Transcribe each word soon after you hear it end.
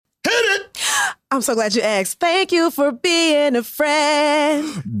I'm so glad you asked. Thank you for being a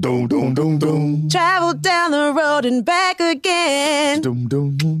friend. Dum, dum, dum, dum. Travel down the road and back again. Dum,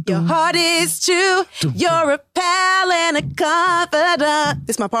 dum, dum, Your dum. heart is true. You're a pal and a confidant.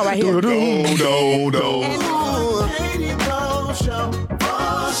 This is my part right here. Dum, dum, dum.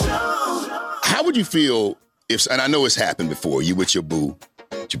 How would you feel if, and I know it's happened before, you with your boo,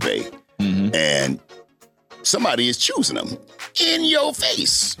 your bae, and somebody is choosing them in your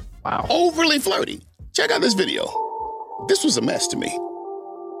face. Wow. Overly flirty. Check out this video. This was a mess to me.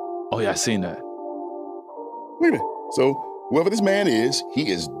 Oh, yeah, I seen that. Wait a minute. So whoever this man is,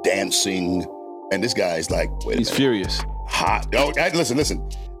 he is dancing, and this guy is like, wait a He's minute. furious. Hot. Oh, listen.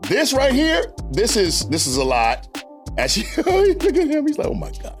 This right here, this is a lot. And she, look at him. He's like, oh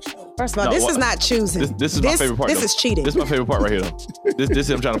my gosh. First of all, this is not choosing. This is my favorite part. This though. is cheating. This is my favorite part right here, though. This is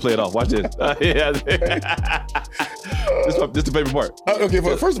him trying to play it off. Watch this. This is the favorite part. Okay,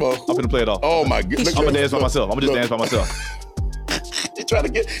 but first of all, I'm gonna play it off. Oh my goodness. I'm gonna dance by myself. I'm gonna just dance by myself. He's trying to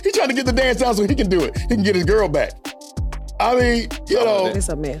get the dance down so he can do it. He can get his girl back. I mean, you know. It's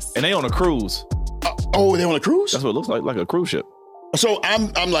a mess. And they on a cruise. Oh, they on a cruise? That's what it looks like a cruise ship. So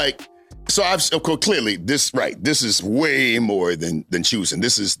I'm like, so I've of course, clearly this is way more than choosing.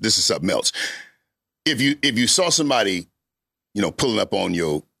 This is something else. If you saw somebody, pulling up on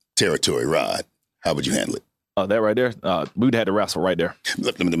your territory, Rod, how would you handle it? That right there, we'd had to wrestle right there.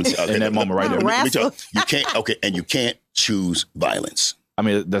 Let me in that moment right there. Let me tell you, you can't. Okay, and you can't choose violence. I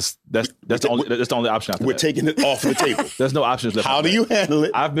mean, that's the only option. After We're that. taking it off the table. There's no options left. How do you handle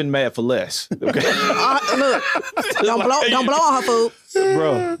it? I've been mad for less. Okay, Look, don't blow on her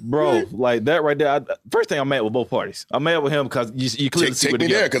food. bro, like that right there. First thing, I'm mad with both parties. I'm mad with him because you clearly see take what me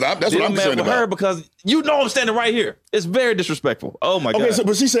there because that's what I'm mad concerned with about. her because I'm standing right here. It's very disrespectful. Oh my god. Okay,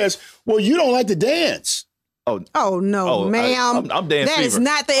 but she says, "Well, you don't like to dance." Oh no, ma'am. I'm dance That fever. is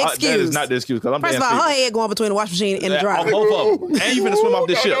not the excuse. That is not the excuse because I'm First of dance all, fever. her head going between the washing machine and the dryer. Both of them. And you finna swim off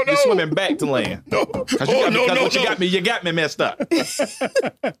this ship. No. You're swimming back to land. No. You got me messed up.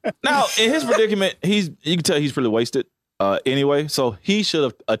 Now, in his predicament, you can tell he's pretty wasted anyway. So he should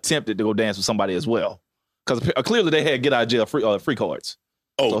have attempted to go dance with somebody as well. Because clearly they had get out of jail free cards.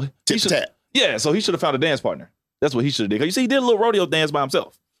 Oh, so tit-tat. Yeah, so he should have found a dance partner. That's what he should have did. Because you see, he did a little rodeo dance by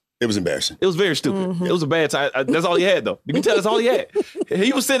himself. It was embarrassing. It was very stupid. Mm-hmm. It was a bad time. That's all he had, though. You can tell that's all he had.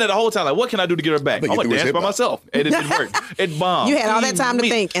 He was sitting there the whole time like, what can I do to get her back? I'm going to dance by myself. And it didn't work. It bombed. You had all that time to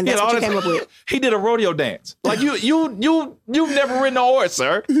think, and that's what you came up with. He did a rodeo dance. Like, you've never ridden a horse,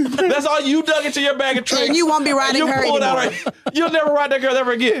 sir. That's all you dug into your bag of tricks. And you won't be riding her anymore. You'll never ride that girl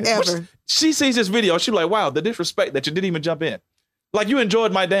ever again. Ever. She sees this video. She's like, wow, the disrespect that you didn't even jump in. Like, you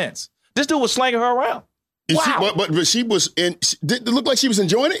enjoyed my dance. This dude was slanging her around. Wow. But she was did it look like she was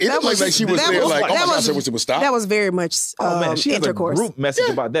enjoying it? It looked like she was there like, oh my gosh, it was stop. That was very much she intercourse. Has a group message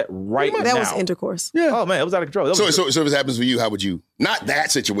about that right now. That was intercourse. Yeah. Oh, man, it was out of control. So if it happens for you, how would you? Not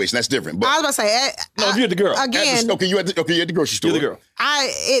that situation, that's different. But I was about to say, if you're the girl. Again. You're at the grocery store. You're the girl.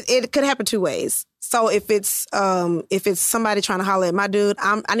 It could happen two ways. So if it's somebody trying to holler at my dude,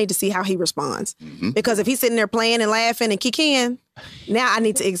 I need to see how he responds. Mm-hmm. Because if he's sitting there playing and laughing and kicking, now I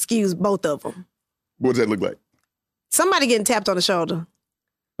need to excuse both of them. What does that look like? Somebody getting tapped on the shoulder.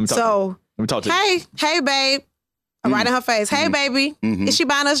 Let me talk to you. Hey, babe. Right in her face. Hey, baby. Is she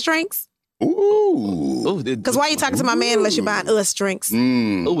buying us drinks? Ooh. Because why are you talking to my man unless you're buying us drinks?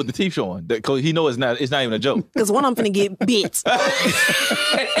 Oh, with the teeth showing. Because he knows it's not even a joke. Because one of them finna get bit.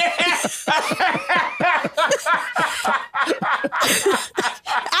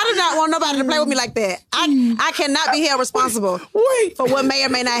 I do not want nobody to play with me like that. I cannot be held responsible for what may or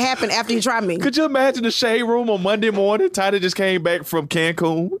may not happen after you try me. Could you imagine the shade room on Monday morning? Tyler just came back from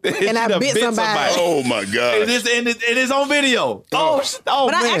Cancun. And I bit somebody. Oh, my God. And it's on video. But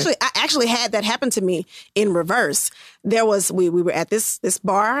man. I actually had that happen to me in reverse. There was, we were at this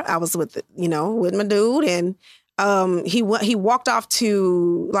bar. I was with my dude, and he walked off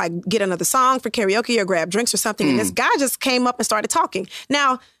to like get another song for karaoke or grab drinks or something. And this guy just came up and started talking.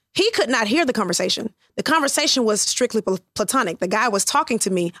 Now, he could not hear the conversation. The conversation was strictly platonic. The guy was talking to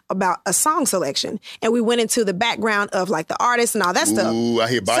me about a song selection. And we went into the background of like the artist and all that stuff. Ooh, I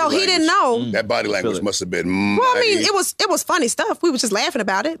hear body language. So he didn't know. That body language must have been. Well, I mean, it was funny stuff. We were just laughing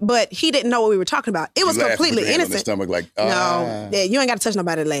about it, but he didn't know what we were talking about. It was completely innocent. Stomach like, no, you ain't got to touch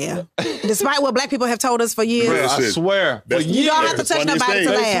nobody to laugh. Despite what black people have told us for years. I swear. You don't have to touch nobody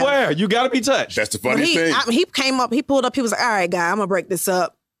to laugh. I swear. You got to be touched. That's the funniest thing. He came up, he pulled up, he was like, all right, guy, I'm going to break this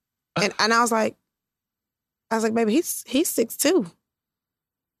up. And I was like, baby, he's 6'2".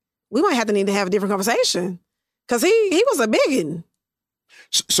 We might need to have a different conversation. Because he was a biggin.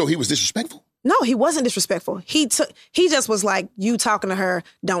 So he was disrespectful? No, he wasn't disrespectful. He just was like, you talking to her,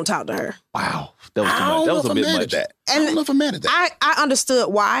 don't talk to her. Wow. That was too much. That was a bit much. I don't know if I'm mad at that. I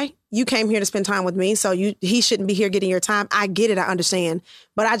understood why you came here to spend time with me, so he shouldn't be here getting your time. I get it, I understand.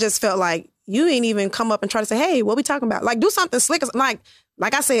 But I just felt like you ain't even come up and try to say, hey, what we talking about? Like, do something slick. Like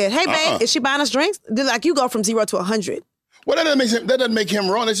I said, hey, babe, is she buying us drinks? Like, you go from 0 to 100. Well, that doesn't make him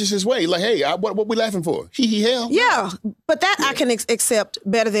wrong. That's just his way. Like, hey, what we laughing for? Hell. Yeah, but that I can accept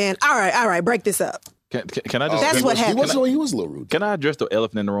better than, all right, break this up. Can I just... That's what happened. He was a little rude. Can I address the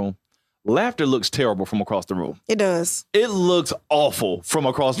elephant in the room? Laughter looks terrible from across the room. It does. It looks awful from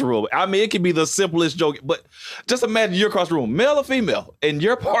across the room. I mean, it can be the simplest joke, but just imagine you're across the room, male or female, and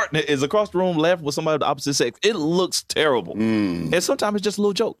your partner is across the room laughing with somebody of the opposite sex. It looks terrible. And sometimes it's just a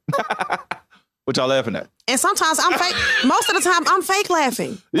little joke. What y'all laughing at? And sometimes I'm fake. Most of the time, I'm fake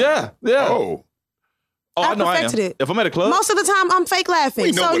laughing. Yeah. Oh, I know I am. It. If I'm at a club. Most of the time, I'm fake laughing.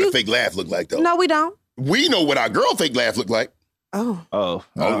 We know what a fake laugh look like, though. No, we don't. We know what our girl fake laugh look like. Oh,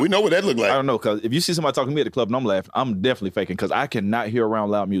 we know what that look like. I don't know, because if you see somebody talking to me at the club and I'm laughing, I'm definitely faking, because I cannot hear around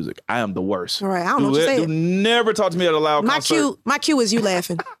loud music. I am the worst. All right, I don't know what you said. Never talk to me at a loud concert. My cue is you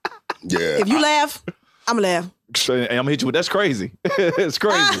laughing. Yeah. If you laugh, I'm going to laugh. And I'm gonna hit you with that's crazy. It's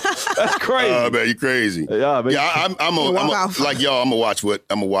crazy. That's crazy. Oh man, you crazy. Yeah, man. Yeah, I'm like y'all. I'm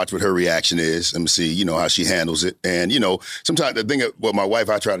gonna watch what her reaction is. I'm gonna see, how she handles it. And sometimes the thing what my wife,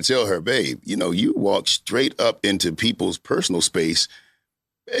 I try to tell her, babe, you walk straight up into people's personal space.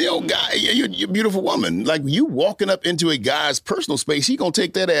 Guy, you're a beautiful woman. Like, you walking up into a guy's personal space, he gonna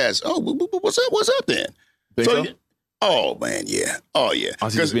take that as, oh, what's up then? So, oh man, yeah. Oh yeah. Or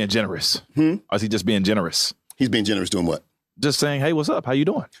is he just being generous? Or is he just being generous? He's being generous doing what? Just saying, hey, what's up? How you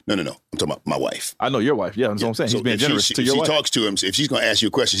doing? No. I'm talking about my wife. I know your wife. Yeah, that's what I'm saying. So he's being generous to your wife. If she talks to him, if she's going to ask you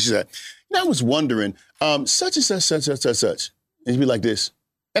a question, she said, I was wondering, such and such. And he'd be like this.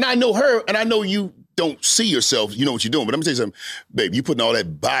 And I know her, and I know you don't see yourself, you know what you're doing. But let me tell you something, babe, you putting all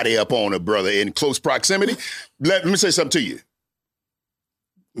that body up on a brother in close proximity. Let me say something to you.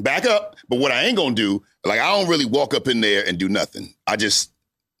 Back up. But what I ain't going to do, like, I don't really walk up in there and do nothing. I just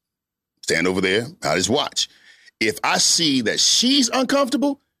stand over there. I just watch. If I see that she's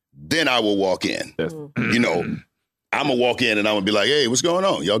uncomfortable, then I will walk in. I'm going to walk in and I'm going to be like, hey, what's going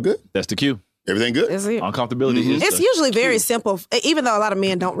on? Y'all good? That's the cue. Everything good? Uncomfortability. It's usually very simple. Even though a lot of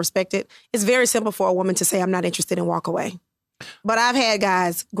men don't respect it, it's very simple for a woman to say, I'm not interested, and walk away. But I've had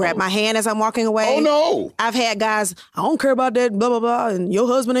guys grab my hand as I'm walking away. Oh, no. I've had guys, I don't care about that, blah, blah, blah, and your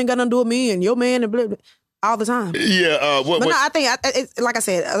husband ain't got nothing to do with me, and your man, and blah, blah, all the time. Yeah. No, I think, like I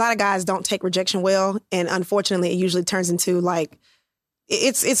said, a lot of guys don't take rejection well, and unfortunately, it usually turns into, like,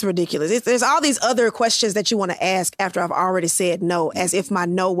 it's ridiculous. There's all these other questions that you want to ask after I've already said no, as if my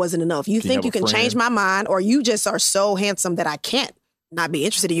no wasn't enough. You think you can change my mind, or you just are so handsome that I can't not be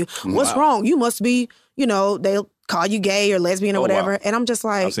interested in you. Wow. What's wrong? You must be, they'll call you gay or lesbian or whatever. Wow. And I'm just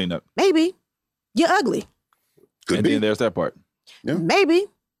like, I've seen that. Maybe you're ugly. Could be. Then there's that part. Yeah. Maybe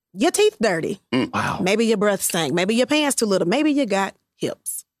your teeth dirty. Wow. Maybe your breath stank. Maybe your pants too little. Maybe you got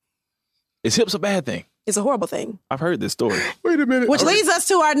hips. Is hips a bad thing? It's a horrible thing. I've heard this story. Wait a minute. Which leads us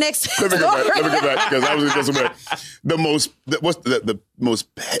to our next story. Let me get back, because I was going to go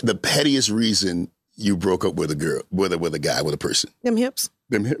somewhere. The pettiest reason you broke up with a girl, with a guy, with a person? Them hips.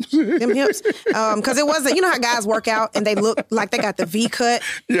 Them hips. Because it wasn't, how guys work out and they look like they got the V cut.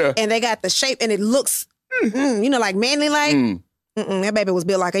 Yeah. And they got the shape and it looks, like manly like. That baby was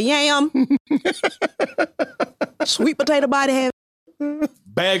built like a yam. Sweet potato body have.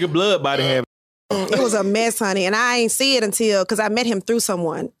 Bag of blood body have. It was a mess, honey. And I ain't see it until, because I met him through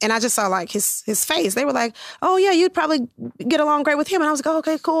someone. And I just saw like his face. They were like, oh yeah, you'd probably get along great with him. And I was like, oh,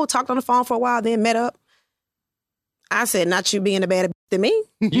 okay, cool. Talked on the phone for a while, then met up. I said, not you being a better than me.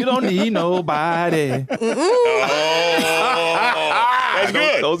 You don't need nobody. That's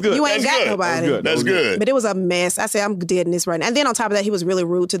good. That was good. You ain't got nobody. That's good. But it was a mess. I said, I'm dead in this right now. And then on top of that, he was really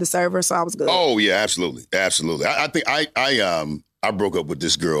rude to the server, so I was good. Oh yeah, absolutely. I think I broke up with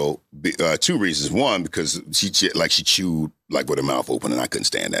this girl, two reasons. One, because she chewed like with her mouth open, and I couldn't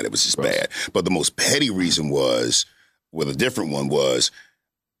stand that. It was just bad. But the most petty reason was, a different one was,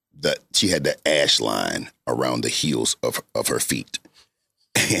 that she had the ash line around the heels of her feet.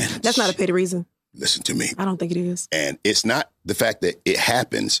 And that's not a petty reason. Listen to me. I don't think it is. And it's not the fact that it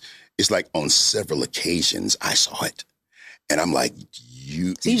happens. It's like on several occasions I saw it. And I'm like,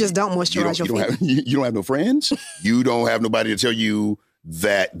 you just don't moisturize your feet. You don't have no friends. You don't have nobody to tell you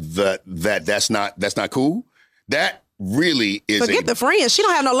that's not cool. That really is. Forget the friends. She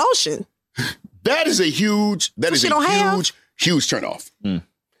don't have no lotion. That is a huge. That is a huge turnoff.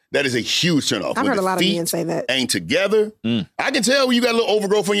 That is a huge turnoff. I've When heard a the lot of feet men say that. ain't together. I can tell when you got a little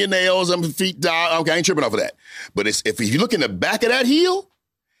overgrowth on your nails, feet down. Okay, I ain't tripping off of that. But if you look in the back of that heel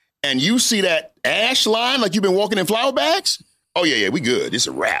and you see that ash line like you've been walking in flour bags, oh yeah, we good. It's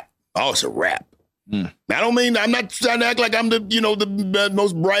a wrap. Oh, it's a wrap. I don't mean, I'm not trying to act like I'm the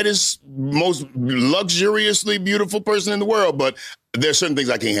most brightest, most luxuriously beautiful person in the world, but there's certain things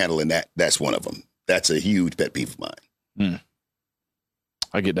I can't handle, and that's one of them. That's a huge pet peeve of mine.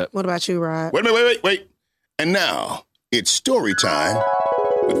 I get that. What about you, Rod? Wait a minute, wait. And now it's story time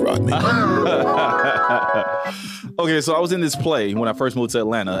with Rodney. Okay, so I was in this play when I first moved to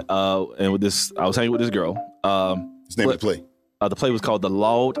Atlanta, and I was hanging with this girl. His name of the play? The play was called "The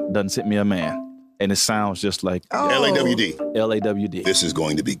Lord Done Sent Me a Man," and it sounds just like LAWD. LAWD. This is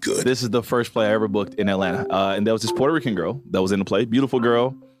going to be good. This is the first play I ever booked in Atlanta, and there was this Puerto Rican girl that was in the play. Beautiful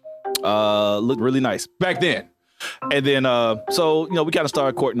girl, looked really nice back then. And then, so we kind of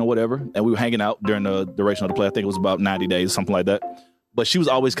started courting or whatever, and we were hanging out during the duration of the play. I think it was about 90 days, something like that. But she was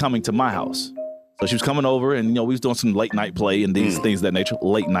always coming to my house. So she was coming over, and we was doing some late night play and these things of that nature.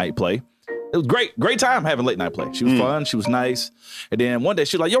 Late night play. It was great time having late night play. She was fun, she was nice. And then one day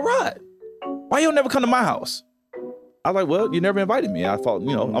she was like, "Yo, Rod, why you don't never come to my house?" I was like, "Well, you never invited me." I thought,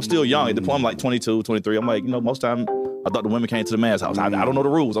 I'm still young at the point. I'm like 22, 23. I'm like, most time I thought the women came to the man's house. I don't know the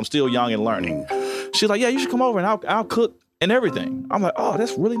rules. I'm still young and learning. She's like, "Yeah, you should come over and I'll cook and everything." I'm like, "Oh,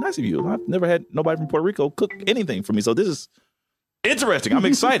 that's really nice of you. I've never had nobody from Puerto Rico cook anything for me. So this is interesting. I'm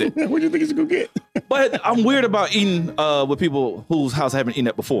excited." What do you think it's going to get? But I'm weird about eating with people whose house I haven't eaten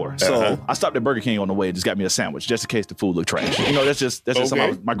at before. So I stopped at Burger King on the way and just got me a sandwich just in case the food looked trash. That's just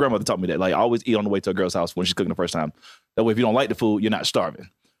something my grandmother taught me that. Like, I always eat on the way to a girl's house when she's cooking the first time. That way, if you don't like the food, you're not starving.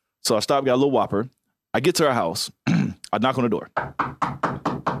 So I stopped, got a little Whopper. I get to her house. I knock on the door.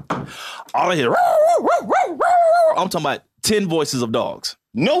 All I hear, I'm talking about 10 voices of dogs.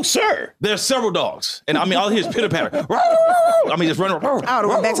 No, sir. There's several dogs. And all I hear is pitter patter. Just running. I would have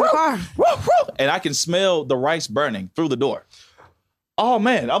went back to the car. And I can smell the rice burning through the door. Oh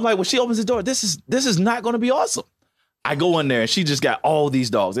man. I'm like, when she opens the door, this is not going to be awesome. I go in there and she just got all these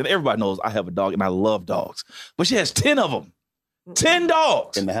dogs. And everybody knows I have a dog and I love dogs. But she has 10 of them. 10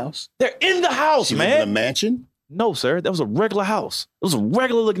 dogs. In the house? They're in the house, she man. live in a mansion? No, sir. That was a regular house. It was a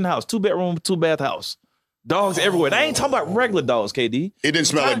regular looking house. 2-bedroom, 2-bath house. Dogs everywhere. I ain't talking about regular dogs, KD. It didn't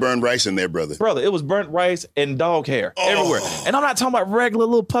smell like burned rice in there, brother. Brother, it was burnt rice and dog hair everywhere. And I'm not talking about regular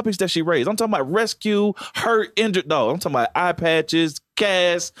little puppies that she raised. I'm talking about rescue, hurt, injured dogs. I'm talking about eye patches,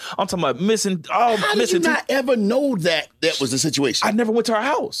 casts. I'm talking about missing. How did you not ever know that was the situation? I never went to her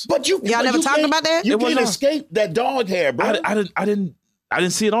house. But y'all never talked about that? You can't escape that dog hair, bro. I didn't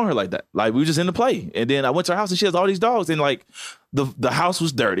see it on her like that. Like, we were just in the play. And then I went to her house and she has all these dogs. And like the house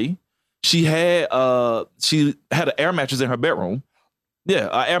was dirty. She had an air mattress in her bedroom. Yeah,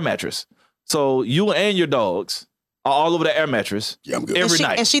 an air mattress. So you and your dogs are all over the air mattress. Yeah, I'm good. Every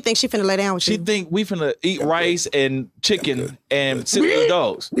night. And she thinks she finna lay down with you. She think we finna eat rice and chicken and sit with the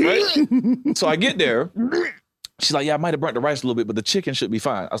dogs. Right? So I get there. She's like, "Yeah, I might have burnt the rice a little bit, but the chicken should be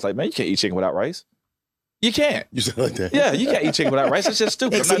fine." I was like, "Man, you can't eat chicken without rice. You can't." You sound like that. Yeah, you can't eat chicken without rice. It's just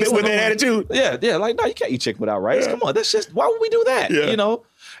stupid. With that attitude. Yeah. Like, no, you can't eat chicken without rice. Come on, that's just, why would we do that? Yeah.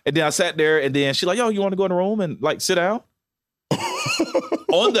 And then I sat there, and then she's like, "Yo, you want to go in the room and like sit down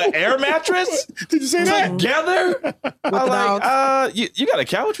on the air mattress?" Did you say that? Together? I'm like, you got a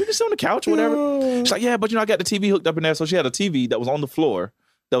couch? We can sit on the couch or whatever. She's like, "Yeah, but I got the TV hooked up in there." So she had a TV that was on the floor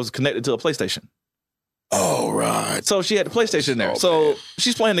that was connected to a PlayStation. Oh, right. So she had the PlayStation there. So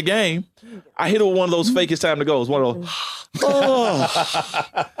she's playing the game. I hit her with one of those fakest time to go. It was one of those.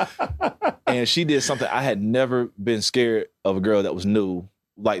 And she did something. I had never been scared of a girl that was new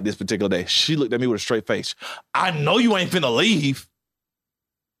like this particular day. She looked at me with a straight face. "I know you ain't finna leave."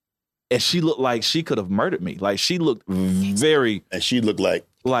 And she looked like she could have murdered me. Like, she looked very... And she looked like...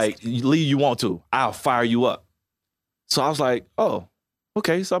 "Leave, you want to. I'll fire you up." So I was like, "Oh,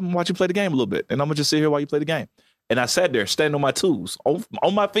 okay, so I'm gonna watch you play the game a little bit, and I'm gonna just sit here while you play the game." And I sat there, standing on my toes,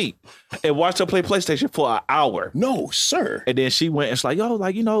 on my feet, and watched her play PlayStation for an hour. No, sir. And then she went and she's like, "Yo,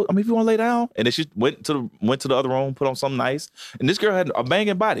 like, if you want to lay down." And then she went to the other room, put on something nice. And this girl had a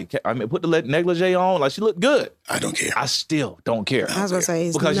banging body. Put the negligee on, like, she looked good. I don't care. I still don't care. I was gonna say,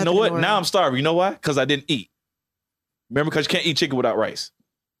 because you know what? Now I'm starving. You know why? Because I didn't eat. Remember, because you can't eat chicken without rice.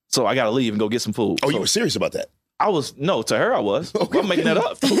 So I gotta leave and go get some food. Oh, you were serious about that? To her I was. Okay. I'm making that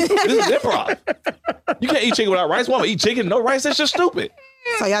up. This is improv. You can't eat chicken without rice. Why am I eat chicken no rice? That's just stupid.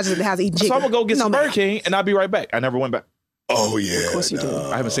 So y'all just have to eat chicken. So I'm gonna go get some Burger King and I'll be right back. I never went back. Oh yeah. Of course you do.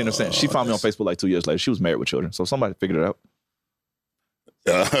 I haven't seen her since. She found me on Facebook like 2 years later. She was married with children. So somebody figured it out.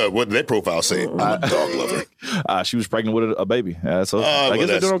 What did that profile say? I'm a dog lover. She was pregnant with a baby. So I guess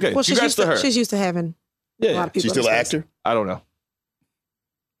they're doing okay. Well, Congrats to her. She's used to having a lot of people. She's still an actor? I don't know.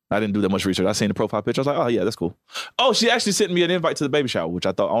 I didn't do that much research. I seen the profile picture. I was like, oh, yeah, that's cool. Oh, she actually sent me an invite to the baby shower, which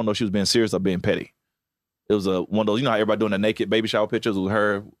I don't know if she was being serious or being petty. It was one of those, you know how everybody doing the naked baby shower pictures with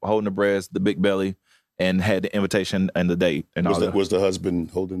her holding the breast, the big belly, and had the invitation and the date. And was the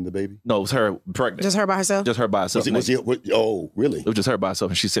husband holding the baby? No, it was her pregnant. Just her by herself? Just her by herself. Oh, really? It was just her by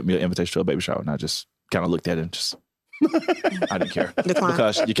herself, and she sent me an invitation to a baby shower, and I just kind of looked at it and just... I didn't care. Decline.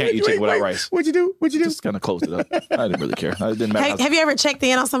 Because you can't eat chicken without rice. What'd you do? Just kind of closed it up. I didn't really care. It didn't matter. Have you ever checked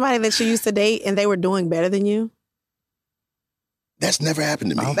in on somebody that you used to date and they were doing better than you? That's never happened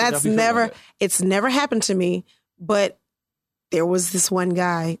to me. It's never happened to me, but there was this one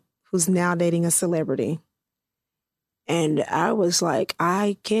guy who's now dating a celebrity. And I was like,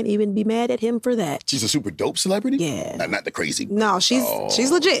 I can't even be mad at him for that. She's a super dope celebrity? Yeah. Not the crazy. No, she's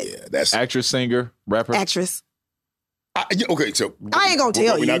legit. Yeah, that's actress, singer, rapper. Actress. Okay, so I ain't gonna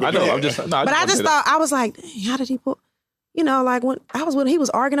tell you. I know. I just thought I was like, how did he put? You know, like when he was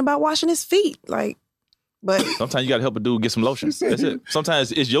arguing about washing his feet, like. But sometimes you gotta help a dude get some lotion. That's it.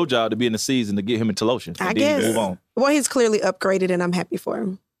 Sometimes it's your job to be in the season to get him into lotion. I guess. Move on. Well, he's clearly upgraded, and I'm happy for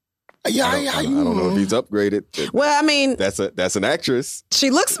him. I don't know if he's upgraded. Well, I mean, that's an actress. She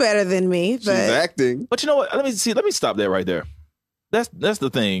looks better than me. But... She's acting. But you know what? Let me stop that right there. That's the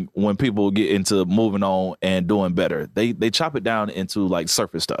thing when people get into moving on and doing better. They chop it down into like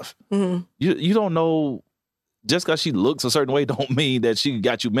surface stuff. Mm-hmm. You don't know, just because she looks a certain way don't mean that she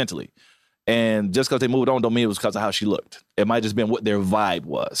got you mentally. And just because they moved on don't mean it was because of how she looked. It might just been what their vibe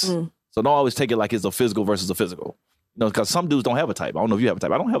was. So don't always take it like it's a physical versus a physical. You know, because some dudes don't have a type. I don't know if you have a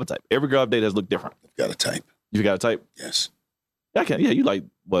type. I don't have a type. Every girl I've dated has looked different. I've got a type. You got a type? Yes. Yeah, you like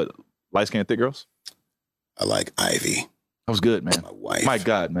what? Light-skinned thick girls? I like Ivy. That was good, man. My wife. My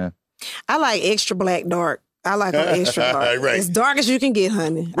God, man. I like extra black dark. I like them extra dark. Right. As dark as you can get,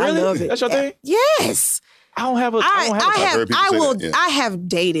 honey. Really? I love it. That's your thing? Yes. I don't have a type. I have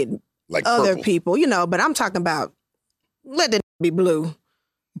dated like other purple. people, you know, but I'm talking about let it be blue.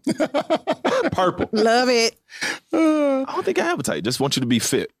 Purple. Love it. I don't think I have a type. Just want you to be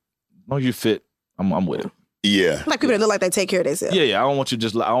fit. As long as you're fit, I'm with it. Yeah. Like people that look like they take care of themselves. Yeah. I don't want you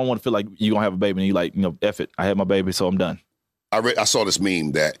I don't want to feel like you're going to have a baby and you like, you know, F it. I had my baby, so I'm done. I saw this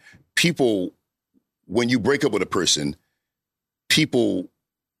meme that people, when you break up with a person, people,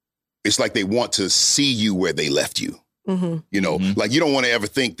 it's like they want to see you where they left you. Mm-hmm. You know, like you don't want to ever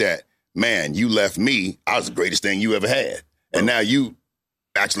think that, man, you left me. I was the greatest thing you ever had. And now you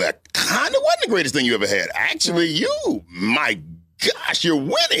actually, I kind of wasn't the greatest thing you ever had. Actually, you, my gosh, you're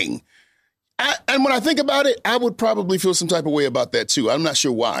winning. And when I think about it, I would probably feel some type of way about that too. I'm not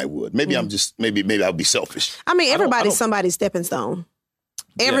sure why I would. Maybe I'm just, maybe I'll be selfish. I mean, everybody's somebody's stepping stone.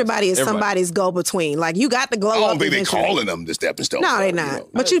 Everybody is somebody's go-between. Like, you got to glow up. I don't think they're calling them the stepping stone. No, they're not. You know.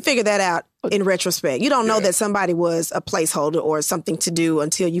 But you figure that out in retrospect. You don't know that somebody was a placeholder or something to do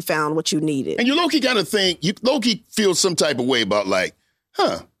until you found what you needed. And you low-key kind of think, you low-key feel some type of way about like,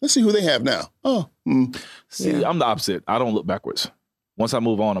 let's see who they have now. See, I'm the opposite. I don't look backwards. Once I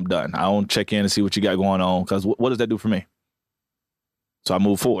move on, I'm done. I don't check in and see what you got going on because what does that do for me? So I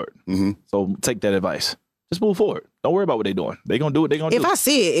move forward. Mm-hmm. So take that advice. Just move forward. Don't worry about what they're doing. They're going to do what they're going to do. If I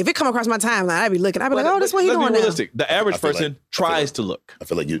see it, if it come across my timeline, I'd be looking. I'd be like, oh, that's what he's doing now. Realistic. The average person tries to look. I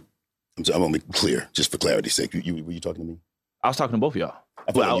feel like I'm going to be clear, just for clarity's sake. Were you talking to me? I was talking to both of y'all.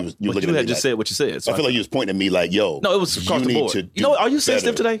 I feel like you had just said what you said. So I feel like you was pointing at me like, yo. No, it was across the board. You know, are you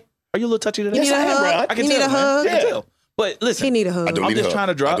sensitive today? Are you a little touchy today? Yes, I am, bro. I can tell. You need a hug? I can tell. But listen, he need a hug. I'm just trying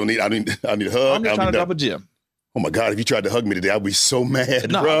to drop. I need a hug. I'm just trying to drop a gem. Oh my God, if you tried to hug me today, I'd be so mad,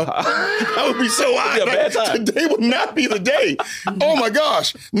 bro. I would be so a bad time. Today would not be the day. Oh my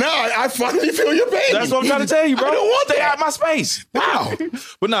gosh. Now I finally feel your pain. That's what I'm trying to tell you, bro. I don't want Stay that. out of my space. Wow.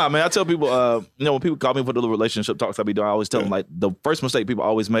 But nah, man, I tell people, when people call me for the little relationship talks I be doing, I always tell them, like, the first mistake people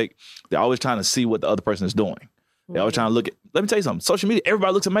always make, they're always trying to see what the other person is doing. They're always trying to look at, let me tell you something, social media,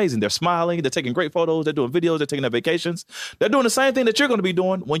 everybody looks amazing. They're smiling, they're taking great photos, they're doing videos, they're taking their vacations. They're doing the same thing that you're going to be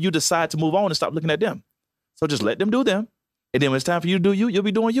doing when you decide to move on and stop looking at them. So just let them do them. And then when it's time for you to do you, you'll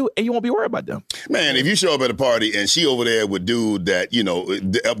be doing you, and you won't be worried about them. Man, if you show up at a party and she over there with dude that, you know,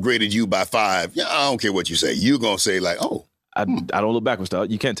 upgraded you by 5, I don't care what you say. You're going to say like, oh. I don't look backwards,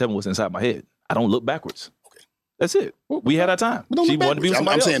 dog. You can't tell me what's inside my head. I don't look backwards. That's it. We had our time. She wanted to be with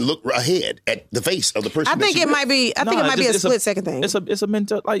somebody else. I'm saying look ahead at the face of the person. I think it might be. I think it might be a split-second thing. It's a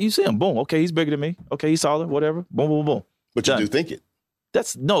mental. Like, you see him, boom. Okay, he's bigger than me. Okay, he's taller. Whatever. Boom, boom, boom. But you do think it.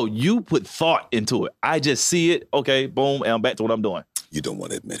 You put thought into it. I just see it. Okay, boom, and I'm back to what I'm doing. You don't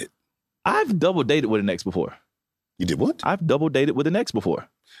want to admit it. I've double dated with an ex before. You did what? I've double dated with an ex before.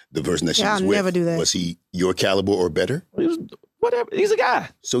 The person that she Yeah, was I'll with, never do that. was he your caliber or better? He was, whatever. He's a guy.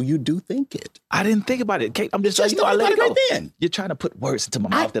 So you do think it. I didn't think about it, Kate. I'm just Just telling you, I let it thought go. about it right then. You're trying to put words into my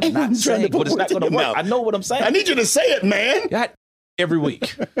mouth that I'm am not trying to saying, put but it's not words in going to your work. mouth. I know what I'm saying. I need you to say it, man. God, every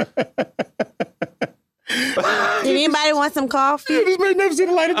week. Anybody want some coffee? This man never seen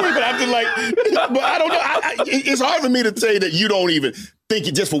the light of day, but I'm just like, but I don't know. It's hard for me to say that you don't even think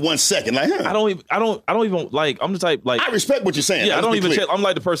it just for 1 second. Like, I don't even like, I'm the type, like, I respect what you're saying. yeah, I Let's don't be even clear. check. I'm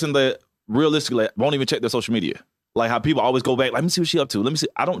like the person that realistically won't even check their social media. Like how people always go back, let me see what she up to. Let me see.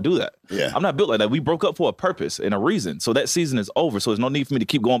 I don't do that. Yeah. I'm not built like that. We broke up for a purpose and a reason. So that season is over. So there's no need for me to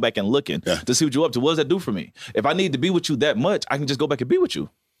keep going back and looking to see what you're up to. What does that do for me? If I need to be with you that much, I can just go back and be with you.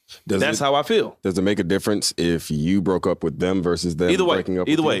 That's how I feel. Does it make a difference if you broke up with them versus them breaking up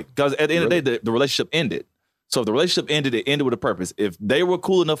with Either way. you? Because at the end of the day, the relationship ended. So if the relationship ended, it ended with a purpose. If they were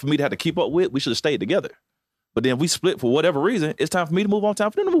cool enough for me to have to keep up with, we should have stayed together. But then if we split for whatever reason, it's time for me to move on,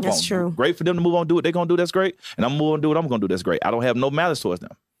 time for them to move on. That's true. Great for them to move on, do what they're going to do, that's great. And I'm moving on, do what I'm going to do, that's great. I don't have no malice towards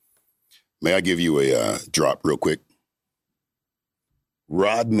them. May I give you a drop real quick?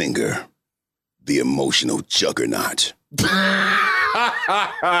 Rod Minger, the emotional juggernaut.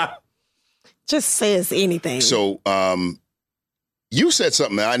 Just says anything. So you said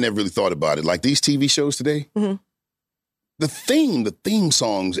something that I never really thought about it. Like these TV shows today, the theme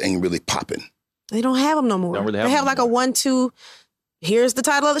songs ain't really popping. They don't have them no more. Don't really they have have them like a 1-2. Here's the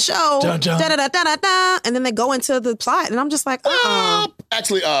title of the show. Dun, dun. Da, da, da, da, da, da, and then they go into the plot, and I'm just like,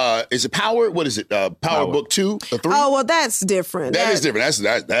 Actually, is it Power? What is it? Power Book 2 or 3? Oh, well, that's different. That is different.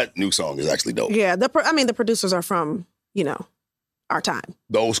 That new song is actually dope. Yeah, the producers are from our time.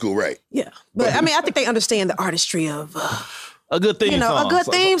 The old school, right? Yeah, but I mean, I think they understand the artistry of A good theme song. a good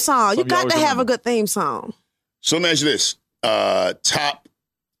theme song. You something got always to have a remember. good theme song. So imagine this: top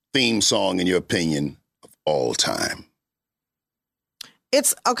theme song in your opinion of all time.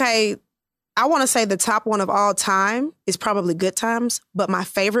 It's okay. I want to say the top one of all time is probably Good Times, but my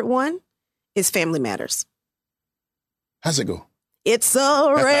favorite one is Family Matters. How's it go? It's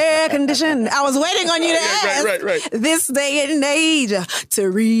a rare condition. I was waiting on you to ask. Right. This day and age to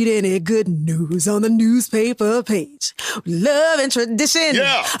read any good news on the newspaper page. Love and tradition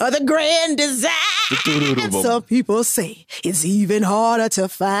are the grand design. Some people say it's even harder to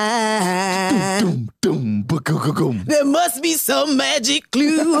find. There must be some magic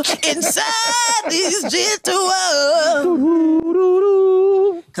clue inside these gentle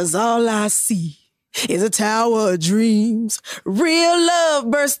words. 'Cause all I see is a tower of dreams. Real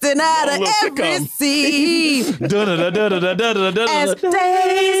love bursting out of every seam. As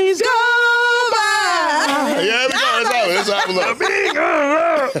days go by. Yeah, that's how I love.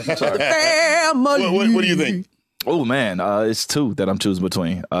 Family. What do you think? Oh, man. It's two that I'm choosing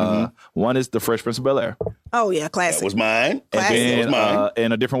between. One is The Fresh Prince of Bel-Air. Oh, yeah, That classic. was mine. Classic. That was And mine.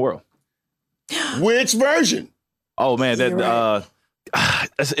 In A Different World. Which version? Oh, man. You're right.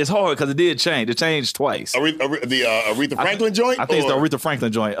 It's hard because it did change. It changed twice. The Aretha Franklin joint? I think it's the Or- Aretha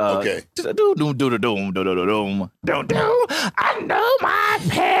Franklin joint. Okay. I know my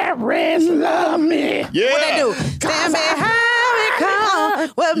parents love me. Yeah. What they do? Stand behind me,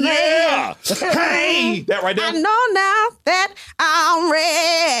 come with me. Yeah. Hey, that right there. I know now that I'm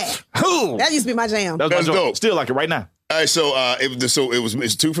ready. Who? That used to be my jam. That's That's my joint. dope. Still like it right now. All right, so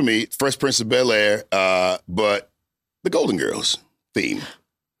it's two for me. Fresh Prince of Bel-Air, but the Golden Girls theme.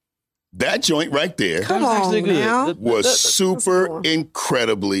 That joint right there Come That's on actually good. now. was super cool.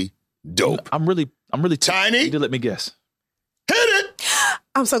 incredibly dope. I'm really Tiny? You did let me guess. Hit it!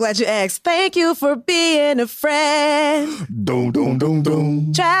 I'm so glad you asked. Thank you for being a friend. Dum dum dum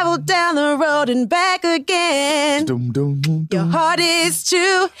dum. Travel down the road and back again. Dum dum dum. Your heart is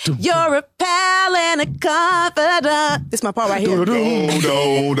true. You're a pal and a confidant. This is my part right here. And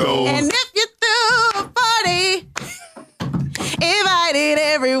if you threw a party, invited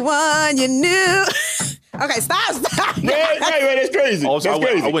everyone you knew. Okay, stop. Right, that's crazy. Oh, so That's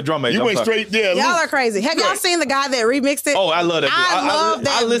crazy. I went drum major. You I'm went sorry. straight, yeah. Y'all Luke. are crazy. Have y'all seen the guy that remixed it? Oh, I love that. Dude. I love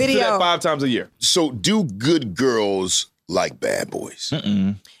that I listen video. to that 5 times a year. So do good girls like bad boys?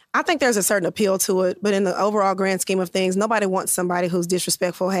 I think there's a certain appeal to it, but in the overall grand scheme of things, nobody wants somebody who's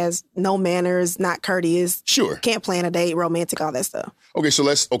disrespectful, has no manners, not courteous, Sure. can't plan a date, romantic, all that stuff. Okay,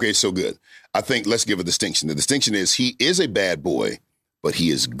 so good. I think let's give a distinction. The distinction is he is a bad boy, but he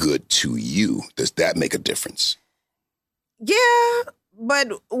is good to you. Does that make a difference? Yeah,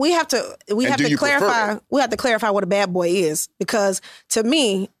 but we have to do you prefer clarify. it? We have to clarify what a bad boy is, because to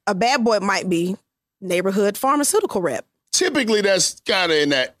me, a bad boy might be neighborhood pharmaceutical rep. Typically, that's kind of in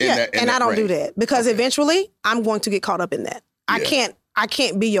that. And I don't do that because eventually I'm going to get caught up in that. Yeah. I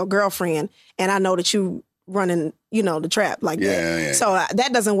can't be your girlfriend and I know that you running, the trap like that. Yeah. So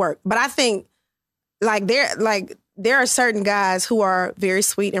that doesn't work. But I think there are certain guys who are very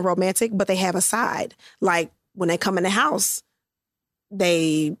sweet and romantic, but they have a side. Like when they come in the house,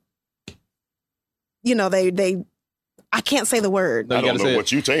 they I can't say the word. No, I don't know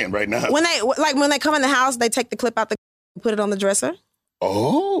what you're saying right now. When they come in the house, they take the clip out and put it on the dresser.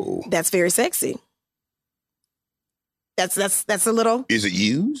 Oh. That's very sexy. That's a little. Is it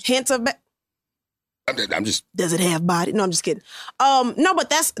used? Hint of. I'm just. Does it have body? No, I'm just kidding. No, but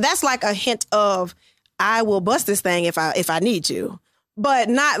that's like a hint of I will bust this thing if I need to, but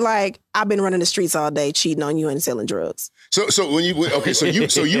not like I've been running the streets all day cheating on you and selling drugs. So when you so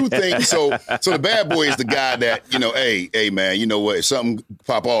you think so the bad boy is the guy that hey man, you know what, if something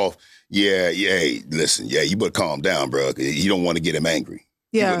pop off, hey, listen, you better calm down, bro. You don't want to get him angry.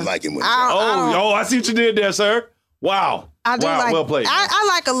 Yeah, you wouldn't like him when I see what you did there, sir. Wow. I do well played. I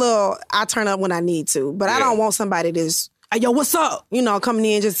like a little. I turn up when I need to, but I don't want somebody that's yo, what's up? Coming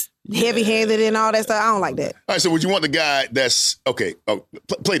in just heavy-handed and all that stuff. I don't like that. All right, so would you want the guy that's okay?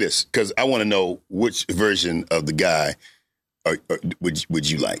 Play this because I want to know which version of the guy would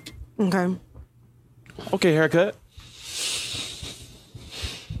you like? Okay, haircut.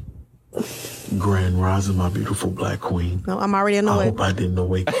 Grand Rising, my beautiful black queen. No, I'm already annoyed. I hope I didn't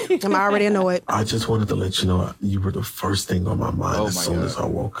wake. I'm already annoyed. I just wanted to let you know you were the first thing on my mind as soon as I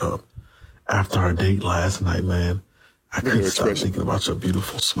woke up. After our date last night, man, I couldn't stop thinking about your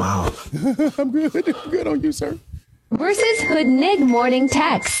beautiful smile. I'm good on you, sir. Versus Hood Nig morning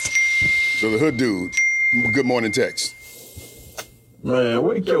text. So the hood dude, good morning text. Man,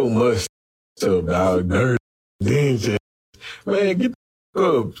 wake your mustache up, dog. Dirty dingy. Man, get the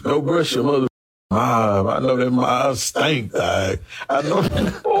up. Go brush your mother mob. I know that mob stink, dog. I know.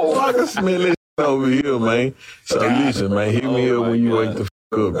 Oh, I can smell it over here, man. So listen, man, hit me up when you wake the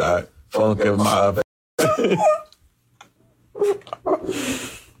up, dog. Funk and mob.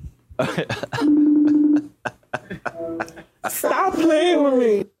 Stop playing with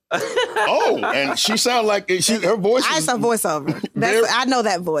me. Oh, and she sound like her voice. It's a voiceover. I know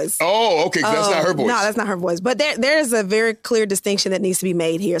that voice. Oh, okay. That's not her voice. No, that's not her voice. But there's a very clear distinction that needs to be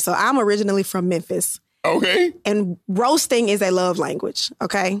made here. So I'm originally from Memphis. Okay. And roasting is a love language.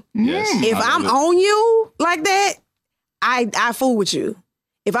 Okay. Yes. If I'm on you like that, I fool with you.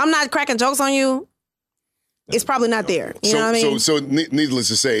 If I'm not cracking jokes on you, it's probably not there. You know what I mean? So needless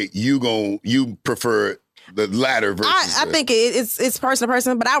to say, you prefer the latter versus. I think it's person to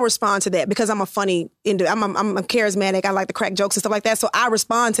person, but I respond to that because I'm a funny individual. I'm charismatic. I like to crack jokes and stuff like that. So I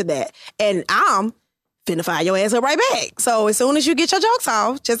respond to that, and I'm finna fire your ass up right back. So as soon as you get your jokes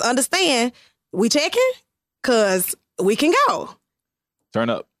off, just understand we checking because we can go. Turn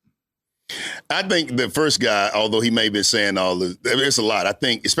up. I think the first guy, although he may have been saying all this, it's a lot. I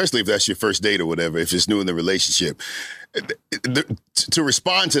think, especially if that's your first date or whatever, if it's new in the relationship, to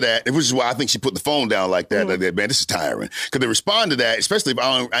respond to that, which is why I think she put the phone down like that, like that, man, this is tiring. Because to respond to that, especially if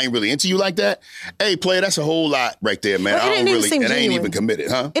I ain't really into you like that, hey, player, that's a whole lot right there, man. Well, I ain't even committed,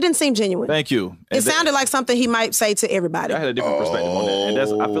 huh? It didn't seem genuine. Thank you. It sounded like something he might say to everybody. I had a different perspective on that.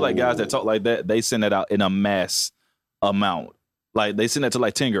 And I feel like guys that talk like that, they send that out in a mass amount. Like, they send that to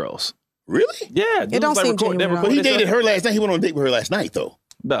like 10 girls. Really? Yeah. It don't seem genuine. But he dated her last night. He went on a date with her last night, though.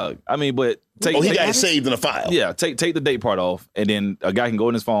 Doug, I mean, but he got it saved in a file. Yeah, take the date part off, and then a guy can go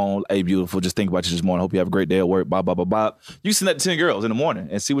in his phone. Hey, beautiful, just think about you this morning. Hope you have a great day at work. Blah blah blah blah. You send that to 10 girls in the morning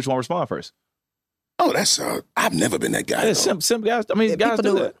and see which one respond first. Oh, that's I've never been that guy. Yeah, simple guys. I mean, guys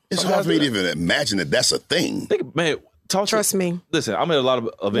do that. It's hard for me to even imagine that that's a thing. Man, trust me. Listen, I'm at a lot of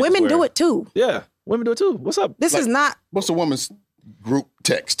events. Women do it too. Yeah, women do it too. What's up? This is not. What's a woman's group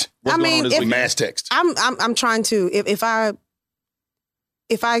text? What's going on this weekend? Mass text. I'm trying to.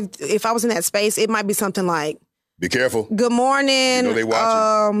 If I was in that space, it might be something like, be careful. Good morning. You know they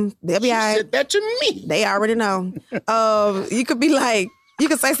watching. They'll be all right. Said that to me. They already know. You could be like, you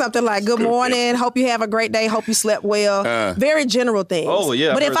could say something like, good morning, hope you have a great day, hope you slept well. Very general things. Oh,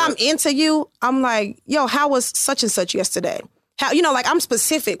 yeah. But if I'm into you, I'm like, yo, how was such and such yesterday? How, like I'm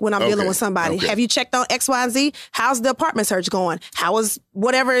specific when I'm dealing with somebody. Okay. Have you checked on X, Y, and Z? How's the apartment search going? How is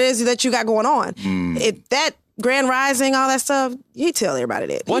whatever it is that you got going on? That Grand Rising, all that stuff, he tell everybody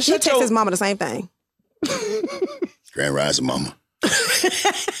that. He texts his mama the same thing. Grand Rising mama.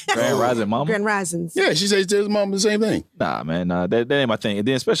 Grand Rising mama? Grand Risings. Yeah, she says to his mama the same thing. Nah, man, that ain't my thing. And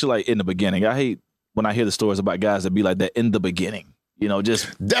then especially like in the beginning, I hate when I hear the stories about guys that be like that in the beginning.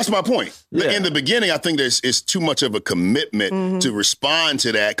 That's my point. Yeah. In the beginning, I think it's too much of a commitment to respond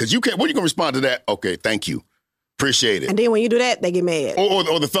to that because you can't. When you gonna respond to that? Okay, thank you, appreciate it. And then when you do that, they get mad.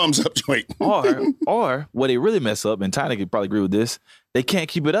 Or the thumbs up joint. or where they really mess up, and Tyna could probably agree with this, they can't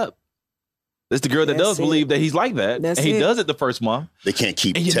keep it up. It's the girl that does believe that he's like that, and he does it the first month. They can't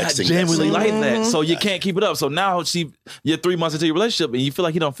keep and you're texting. Not genuinely like that, so you can't keep it up. So now you're 3 months into your relationship, and you feel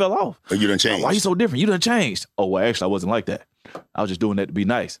like you done fell off. But you done changed. Why are you so different? You done changed. Oh, well, actually, I wasn't like that. I was just doing that to be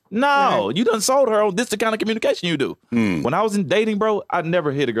nice. No, you done sold her on this the kind of communication you do. When I was in dating, bro, I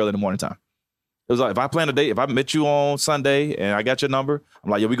never hit a girl in the morning time. It was like, if I plan a date, if I met you on Sunday and I got your number, I'm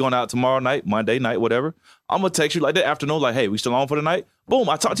like, we going out tomorrow night, Monday night, whatever. I'm going to text you like that afternoon, like, hey, we still on for the night? Boom,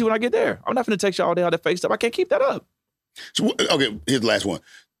 I talk to you when I get there. I'm not going to text you all day, all that fake stuff. I can't keep that up. So, okay, here's the last one.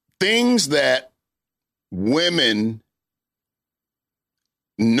 Things that women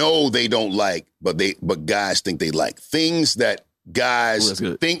know they don't like, but guys think they like. Things that guys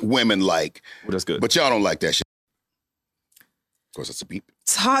think women like, that's good. But y'all don't like that shit. Of course, that's a beep.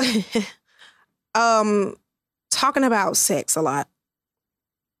 Talking about sex a lot.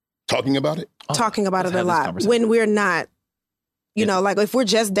 Talking about it? Talking about it a lot. When we're not, you know, like if we're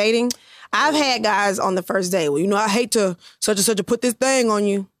just dating. I've had guys on the first day, well, I hate to such and such to put this thing on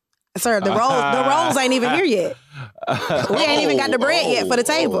you. Sir, the rolls ain't even here yet. We ain't even got the bread yet for the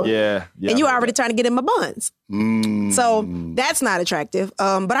table. Yeah. And you already trying to get in my buns. So that's not attractive.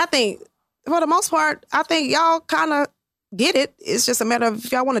 But I think for the most part, I think y'all kind of get it. It's just a matter of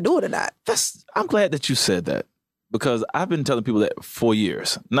if y'all want to do it or not. I'm glad that you said that because I've been telling people that for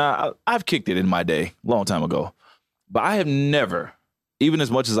years. Now, I've kicked it in my day, a long time ago. But I have never, even as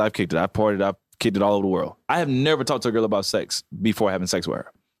much as I've kicked it, I've partied, I've kicked it all over the world. I have never talked to a girl about sex before having sex with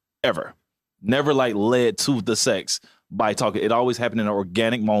her. Ever. Never led to the sex by talking. It always happened in an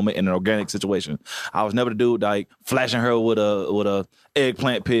organic moment, in an organic situation. I was never the dude flashing her with a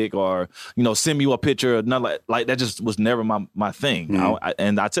eggplant pic or, send me a picture or nothing like that. Just was never my thing.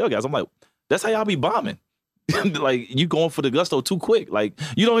 And I tell guys, I'm like, that's how y'all be bombing. Like you going for the gusto too quick. Like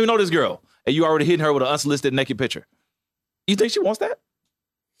you don't even know this girl and you already hitting her with an unsolicited naked picture. You think she wants that?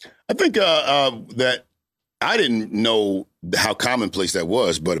 I think that I didn't know how commonplace that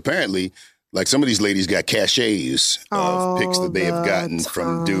was, but apparently, like some of these ladies got cachets of pics that they have gotten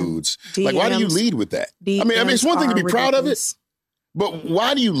from dudes. DMs, like, why do you lead with that? I mean, it's one thing to be proud of it, but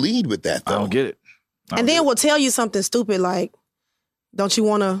why do you lead with that, though? I don't get it. And then we'll tell you something stupid like, don't you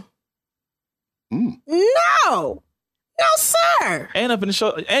want to? No, sir. And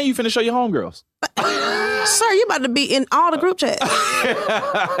you finna show your homegirls. Sir, you about to be in all the group chats.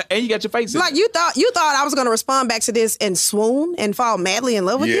 And you got your face in like you thought I was going to respond back to this and swoon and fall madly in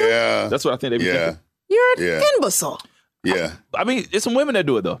love with you? Yeah. That's what I think they be thinking. You're an imbecile. Yeah. I mean, it's some women that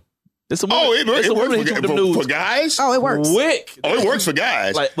do it, though. It works for guys? Oh, it works. Quick. Oh, it works for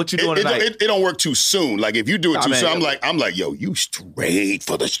guys. Like, what you doing tonight? It don't work too soon. Like, if you do it too soon, I'm like, yo, you straight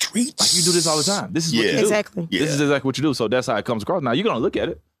for the streets. Like, you do this all the time. This is what you do. Exactly. Yeah. This is exactly what you do. So that's how it comes across. Now, you're going to look at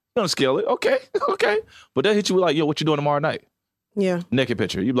it. You're going to scale it. Okay. But they'll hit you with like, yo, what you doing tomorrow night? Yeah. Naked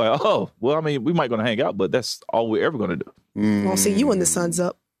picture. You're like, oh, well, I mean, we might going to hang out, but that's all we're ever going to do. Won't see you when the sun's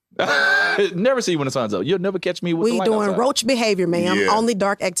up. Never see you when the sun's up. You'll never catch me with the light doing outside. roach behavior, ma'am. Yeah. Only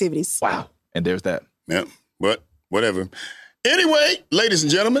dark activities. Wow. And there's that. Yeah, but whatever. Anyway, ladies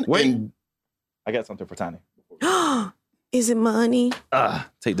and gentlemen. I got something for Tiny. Is it money?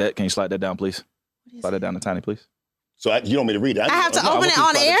 Take that. Can you slide that down, please? Slide that down to Tiny, please. So you want me to read it? I have to open it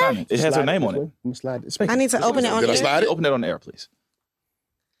on air? It has her name on it. Let me slide this. I need to open it on Did air. I slide it? Open it on the air, please.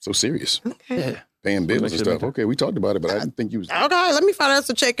 So serious. Okay. Yeah. Paying bills and stuff. Okay, we talked about it, but I didn't think you was. Okay, let me find out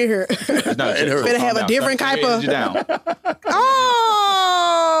some check in here. Better have a different type of.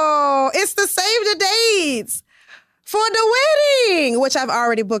 Oh, it's the save the dates for the wedding, which I've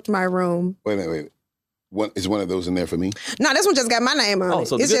already booked my room. Wait a minute. Is one of those in there for me? No, this one just got my name on it.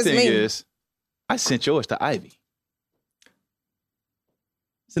 So the it's good just thing me. is, I sent yours to Ivy.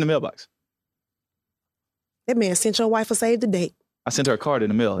 It's in the mailbox. That man sent your wife a save the date. I sent her a card in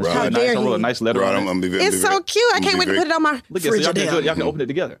the mail. It's Right. a nice letter. Right, on it. It's so cute. I can't wait to put it on my Look at it. So Frigidaire. y'all can open it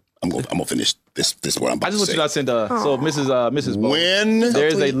together. I'm gonna finish this. What I'm about I just to want say. you to send. So Mrs. Bowe,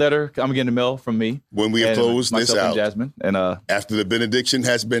 there's a letter I'm getting the mail from me When we close this myself out, and Jasmine, and after the benediction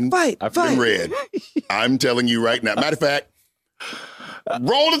has been Fight. read, I'm telling you right now. Matter of fact,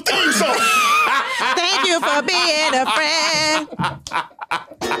 roll the theme song. Thank you for being a friend.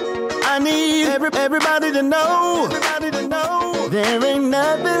 I need everybody to know. There ain't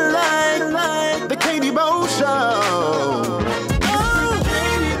nothing like the Katie Bowe Show. Oh,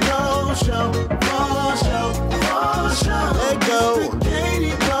 Katie Bowe Show. Let go. The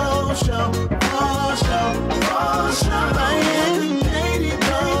Katie Bowe Show. Katie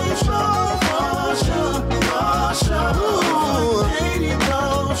Bowe Show. Katie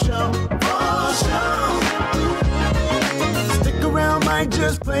Bowe Show. Stick around, Mike J.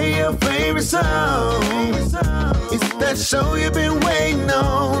 just play your favorite song. It's that show you've been waiting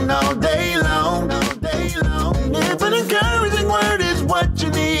on all day long. If an encouraging word is what you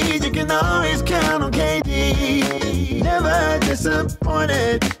need, you can always count on KD. Never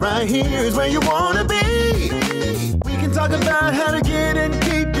disappointed. Right here is where you wanna be. We can talk about how to get and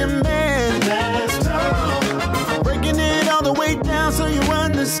keep your man. Let's talk. Breaking it all the way down so you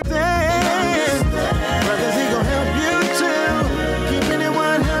understand.